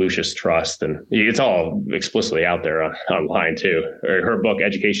the Lucis Trust, and it's all explicitly out there online too. Her book,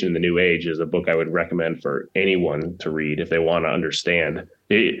 Education in the New Age, is a book I would recommend for anyone to read if they want to understand.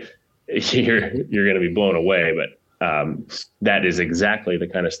 You're going to be blown away, but that is exactly the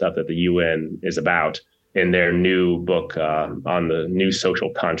kind of stuff that the UN is about in their new book on the new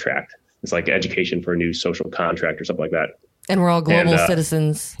social contract. It's like Education for a New Social Contract or something like that. And we're all global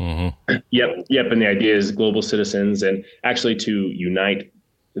citizens. Mm-hmm. Yep. And the idea is global citizens, and actually to unite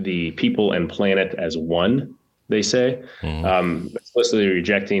the people and planet as one, they say, explicitly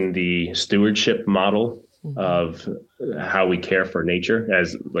rejecting the stewardship model of how we care for nature,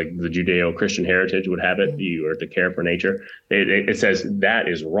 as like the Judeo-Christian heritage would have it. You are to care for nature. It says that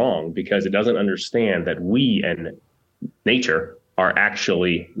is wrong because it doesn't understand that we and nature are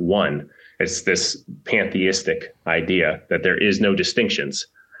actually one. It's this pantheistic idea that there is no distinctions.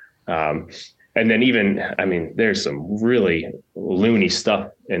 And then there's some really loony stuff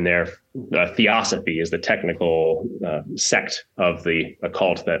in there. Theosophy is the technical sect of the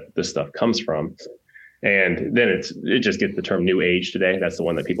occult that this stuff comes from. And then it just gets the term New Age today. That's the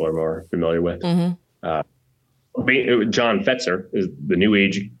one that people are more familiar with. John Fetzer is the New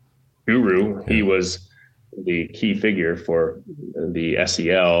Age guru. He was the key figure for the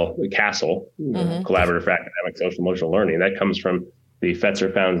SEL, the CASEL, Collaborative for Academic Social Emotional Learning. That comes from the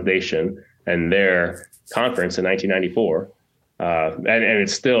Fetzer Foundation and their conference in 1994. And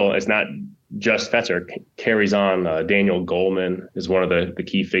it's not just Fetzer, carries on. Daniel Goleman is one of the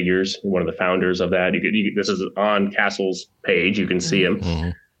key figures, one of the founders of that. This is on CASEL's page. You can see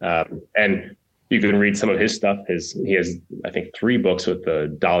him. And you can read some of his stuff. He has, I think, 3 books with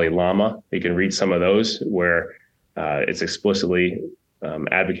the Dalai Lama. You can read some of those where it's explicitly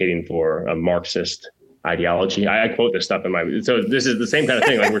advocating for a Marxist ideology. I quote this stuff in my. So this is the same kind of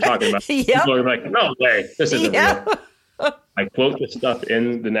thing like we're talking about. People are like, no way, this isn't real. I quote this stuff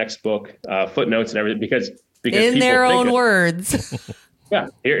in the next book, footnotes and everything, because in their own words. Yeah,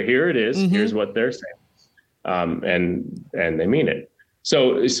 here it is. Here's what they're saying, and they mean it.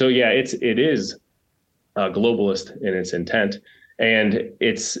 So yeah, it is globalist in its intent, And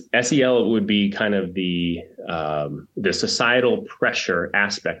it's SEL would be kind of the societal pressure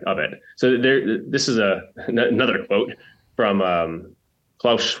aspect of it. So this is another quote from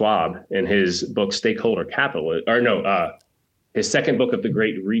Klaus Schwab in his book Stakeholder Capital, his second book of The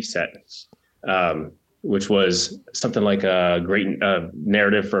Great Reset, which was something like a great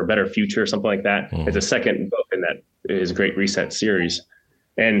narrative for a better future, something like that. It's a second book in that his Great Reset series,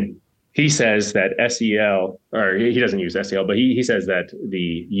 and he says that SEL, or he doesn't use SEL, but he says that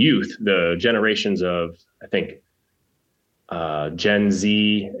the youth, the generations of, I think, Gen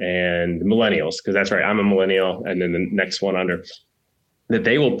Z and millennials, because that's right, I'm a millennial, and then the next one under, that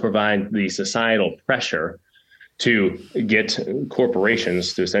they will provide the societal pressure to get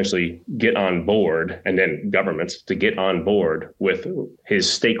corporations to essentially get on board, and then governments to get on board with his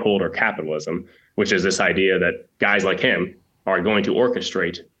stakeholder capitalism, which is this idea that guys like him are going to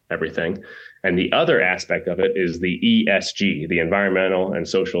orchestrate everything. And the other aspect of it is the ESG, the environmental and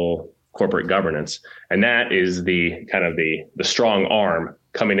social corporate governance. And that is the kind of the strong arm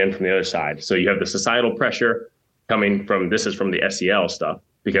coming in from the other side. So you have the societal pressure coming from, this is from the SEL stuff,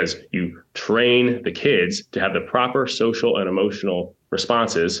 because you train the kids to have the proper social and emotional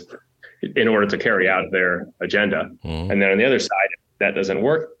responses in order to carry out their agenda. And then on the other side, if that doesn't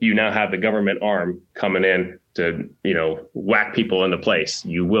work, you now have the government arm coming in to, whack people into place.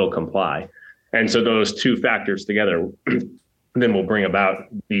 You will comply. And so those two factors together then will bring about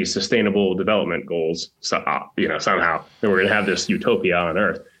the sustainable development goals, somehow. And we're going to have this utopia on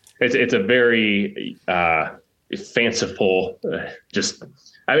Earth. It's a very fanciful,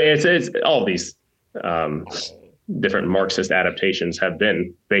 it's all these different Marxist adaptations have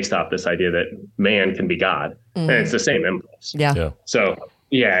been based off this idea that man can be God. And it's the same impulse. Yeah. So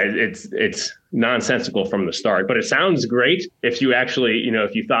it's nonsensical from the start, but it sounds great if you actually,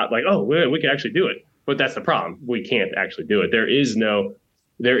 if you thought like, oh, we could actually do it. But that's the problem. We can't actually do it. There is no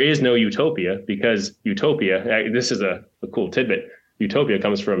utopia, because utopia, this is a cool tidbit. Utopia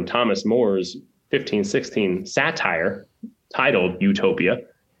comes from Thomas More's 1516 satire titled Utopia.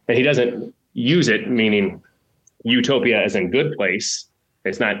 And he doesn't use it meaning utopia as in good place.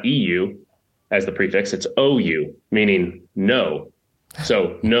 It's not EU as the prefix. It's OU, meaning no.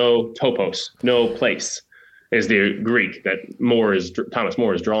 So no topos, no place is the Greek that Thomas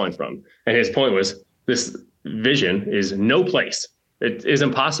More is drawing from. And his point was, this vision is no place. It is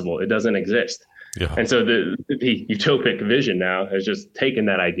impossible. It doesn't exist. Yeah. And so the utopic vision now has just taken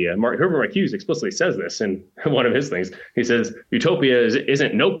that idea. Herbert Marcuse explicitly says this in one of his things. He says, utopia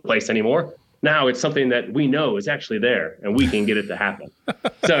isn't no place anymore. Now it's something that we know is actually there, and we can get it to happen.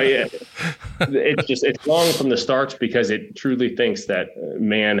 So yeah, it's wrong from the start, because it truly thinks that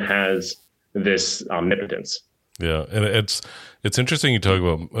man has this omnipotence. Yeah, and it's interesting you talk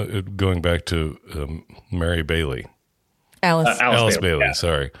about going back to Mary Bailey. Alice Bailey, yeah.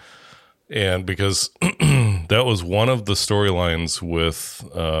 Sorry. And because that was one of the storylines with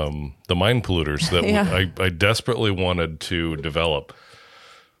the mind polluters that I desperately wanted to develop.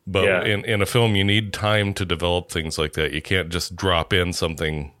 But in a film, you need time to develop things like that. You can't just drop in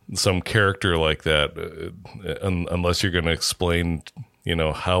some character like that unless you're going to explain,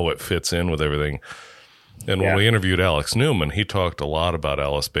 how it fits in with everything. And when we interviewed Alex Newman, he talked a lot about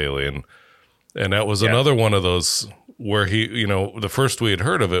Alice Bailey. And that was another one of those where he, the first we had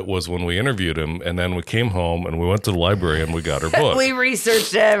heard of it was when we interviewed him, and then we came home and we went to the library and we got her book. We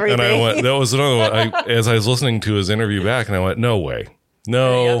researched everything. And I went, that was another one. As I was listening to his interview back, and I went, no way.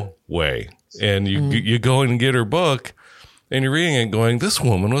 Way. And you go and get her book, and you're reading it going, this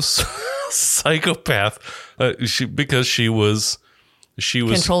woman was psychopath. Because she was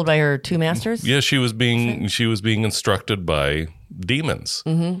controlled by her two masters. Yeah, she was being instructed by demons.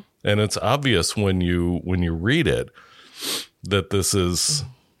 Mm-hmm. And it's obvious when you read it that this is,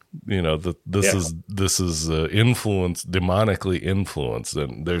 this is influence, demonically influenced,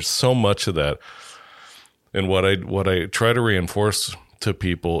 and there's so much of that. And what I try to reinforce to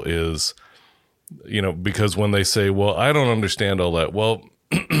people is, because when they say, well, I don't understand all that. Well,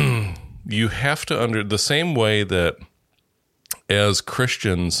 you have to the same way that as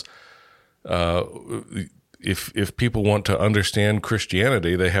Christians, if people want to understand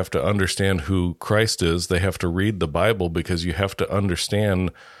Christianity, they have to understand who Christ is. They have to read the Bible, because you have to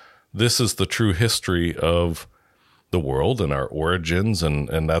understand this is the true history of the world and our origins,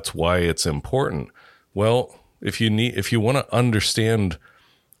 and that's why it's important. Well, if you want to understand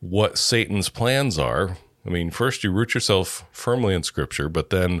what Satan's plans are, first you root yourself firmly in Scripture, but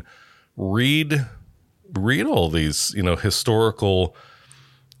then read all these, historical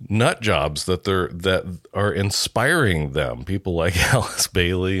nut jobs that are inspiring them. People like Alice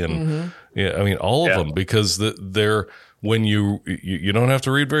Bailey and all of them, because when you don't have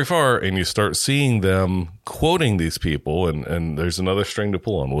to read very far and you start seeing them quoting these people and there's another string to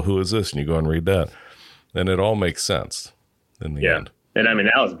pull on. Well, who is this? And you go and read that. And it all makes sense in the end. And I mean,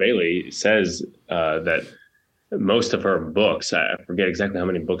 Alice Bailey says that most of her books, I forget exactly how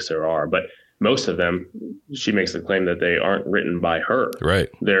many books there are, but most of them, she makes the claim that they aren't written by her. Right.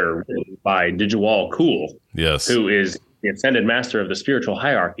 They're written by Dijwal Kool, yes, who is the ascended master of the spiritual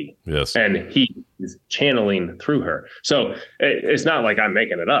hierarchy. Yes. And he is channeling through her. So it's not like I'm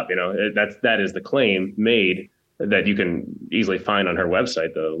making it up. You know, that is the claim made that you can easily find on her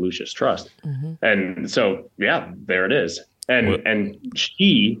website, the Lucius Trust. Mm-hmm. And so, yeah, there it is. And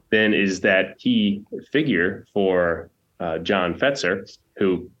she then is that key figure for John Fetzer,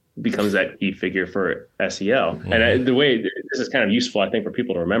 who becomes that key figure for SEL. Mm-hmm. And the way this is kind of useful, I think, for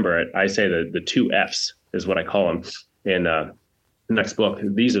people to remember it, I say the two Fs is what I call them in the next book.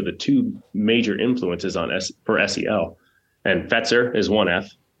 These are the two major influences on for SEL. And Fetzer is one F,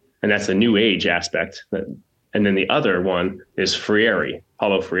 and that's the New Age aspect. And then the other one is Freire,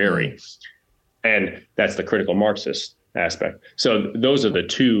 Paulo Freire. Mm-hmm. And that's the critical Marxist aspect. So those are the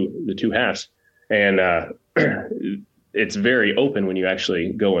two halves. And it's very open when you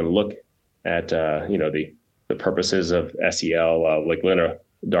actually go and look at the purposes of SEL. Like Linda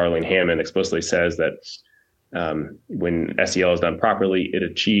Darling Hammond explicitly says that when SEL is done properly, it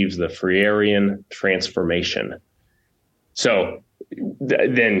achieves the Freirean transformation. So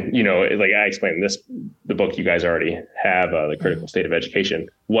then, like I explained in the book you guys already have, The Critical State of Education,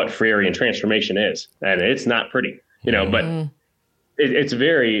 what Freirean transformation is. And it's not pretty, but it's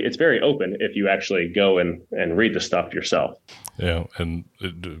very open if you actually go and read the stuff yourself. Yeah. And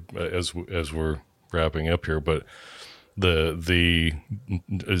as we're wrapping up here, but the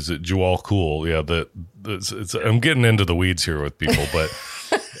is it Dijwal Kool? Yeah. I'm getting into the weeds here with people, but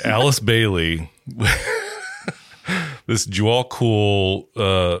Alice Bailey, this Dijwal Kool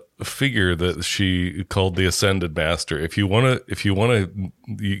figure that she called the Ascended Master. If you want to,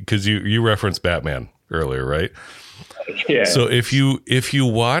 because you referenced Batman earlier, right? Yeah. So if you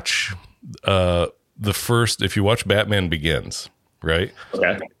watch if you watch Batman Begins, right?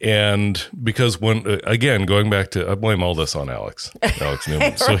 Okay. And because when again going back to, I blame all this on Alex Newman.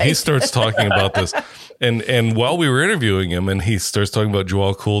 Right. So he starts talking about this, and while we were interviewing him, and he starts talking about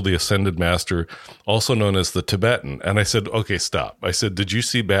Dijwal Kool, the Ascended Master, also known as the Tibetan. And I said, okay, stop. I said, did you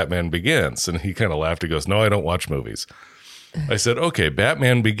see Batman Begins? And he kind of laughed. He goes, no, I don't watch movies. I said, okay,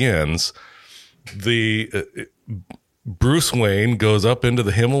 Batman Begins. Bruce Wayne goes up into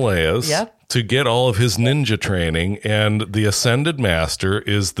the Himalayas to get all of his ninja training, and the Ascended Master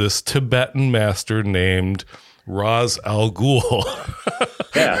is this Tibetan master named Raz Al Ghul.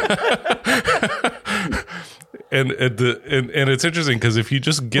 Yeah. and it's interesting because if you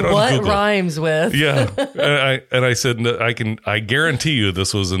just get on what Google, rhymes with and I said I guarantee you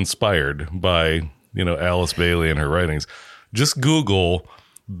this was inspired by Alice Bailey and her writings. Just Google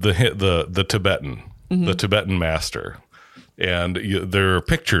the Tibetan. Mm-hmm. The Tibetan master, and there are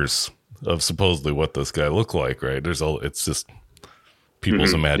pictures of supposedly what this guy looked like. Right? It's just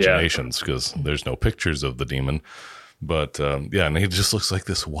people's imaginations because there's no pictures of the demon. But and he just looks like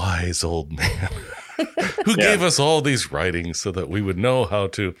this wise old man who gave us all these writings so that we would know how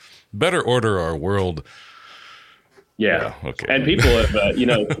to better order our world. Yeah. Okay. And people have,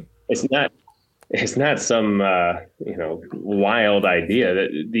 it's not some wild idea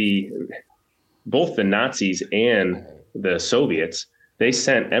that both the Nazis and the Soviets, they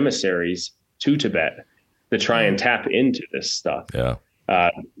sent emissaries to Tibet to try and tap into this stuff. Yeah.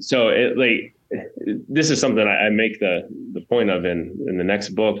 So this is something I make the point of in the next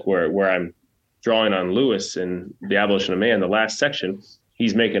book where I'm drawing on Lewis in The Abolition of Man. The last section,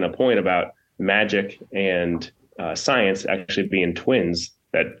 he's making a point about magic and science actually being twins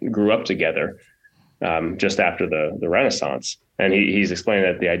that grew up together just after the Renaissance. And he's explaining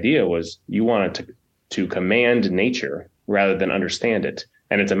that the idea was you wanted to command nature rather than understand it.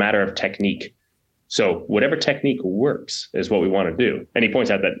 And it's a matter of technique. So whatever technique works is what we want to do. And he points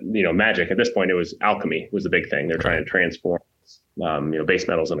out that, magic, at this point, it was alchemy was the big thing. They're trying to transform, base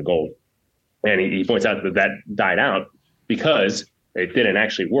metals into gold. And he points out that died out because it didn't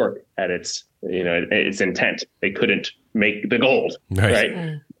actually work at its intent. They couldn't make the gold,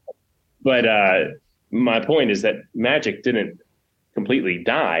 right? But my point is that magic didn't completely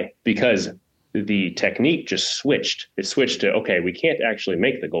die because the technique just switched. It switched to, okay, we can't actually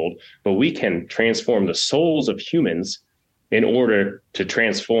make the gold, but we can transform the souls of humans in order to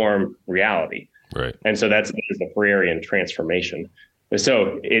transform reality. Right. And so that's the Freirean transformation.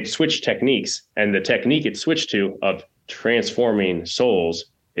 So it switched techniques, and the technique it switched to of transforming souls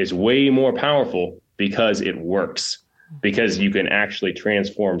is way more powerful because it works. because you can actually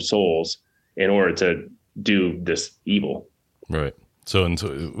transform souls in order to do this evil. Right. So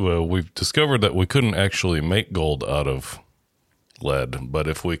we've discovered that we couldn't actually make gold out of lead, but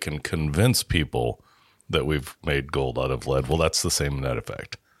if we can convince people that we've made gold out of lead, well, that's the same net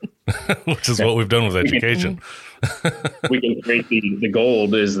effect, which is what we've done with education. We can create the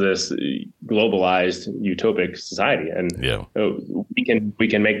gold is this globalized utopic society, and we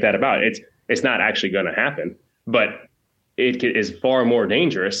can make that about it. It's not actually going to happen, but it is far more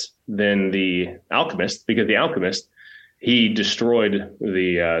dangerous than the alchemist, because the alchemist, he destroyed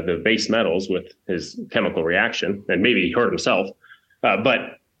the base metals with his chemical reaction, and maybe he hurt himself, but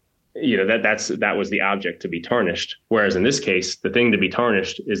that was the object to be tarnished. Whereas in this case, the thing to be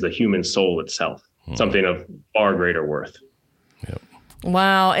tarnished is the human soul itself, something of far greater worth. Yep.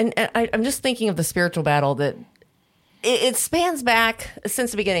 Wow. And I'm just thinking of the spiritual battle that it spans back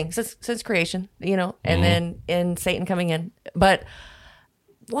since the beginning, since creation, and then in Satan coming in. But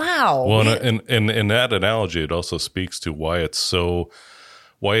wow. Well, and in that analogy, it also speaks to why it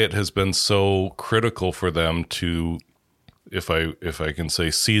has been so critical for them to, if I can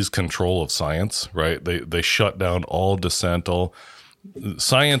say, seize control of science, right? They shut down all dissent.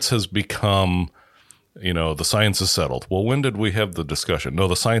 Science has become, the science is settled. Well, when did we have the discussion? No,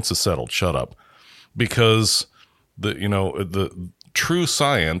 the science is settled. Shut up. Because the true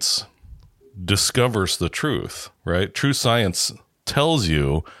science discovers the truth, right? True science tells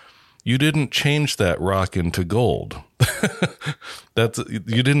you didn't change that rock into gold.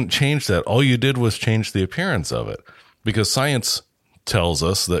 You didn't change that. All you did was change the appearance of it. Because science tells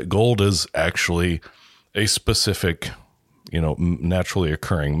us that gold is actually a specific, naturally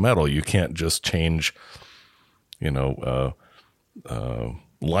occurring metal. You can't just change,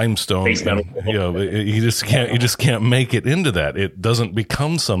 limestone. You just can't make it into that. It doesn't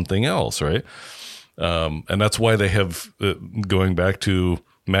become something else, right? And that's why they have going back to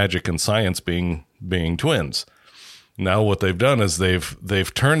magic and science being twins. Now what they've done is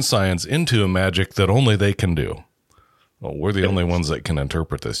they've turned science into a magic that only they can do. Well, we're the only ones that can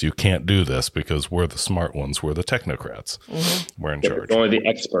interpret this. You can't do this because we're the smart ones. We're the technocrats. Mm-hmm. We're in charge. Only the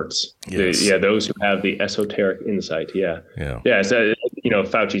experts. Yes. Those who have the esoteric insight. Yeah. So,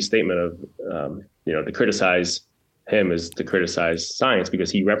 Fauci's statement of, to criticize him is to criticize science because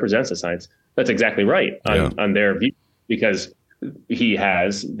he represents the science. That's exactly right on their view, because he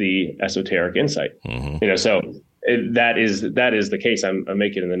has the esoteric insight. Mm-hmm. So that is the case. I'm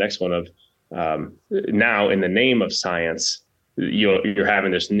making in the next one of, now in the name of science, you're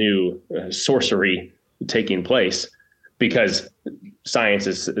having this new sorcery taking place, because science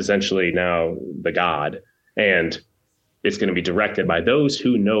is essentially now the God, and it's going to be directed by those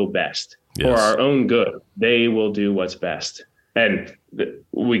who know best. Yes. For our own good. They will do what's best. And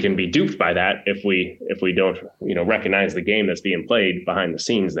we can be duped by that if we don't, recognize the game that's being played behind the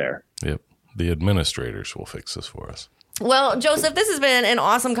scenes there. Yep. The administrators will fix this for us. Well, Joseph, this has been an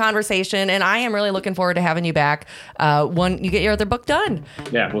awesome conversation, and I am really looking forward to having you back when you get your other book done.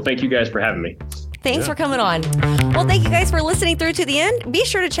 Yeah, well, thank you guys for having me. Thanks for coming on. Well, thank you guys for listening through to the end. Be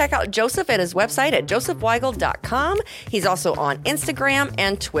sure to check out Joseph at his website at josephweigel.com. He's also on Instagram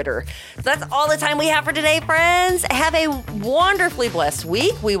and Twitter. So that's all the time we have for today, friends. Have a wonderfully blessed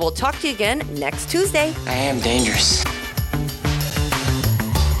week. We will talk to you again next Tuesday. I am dangerous.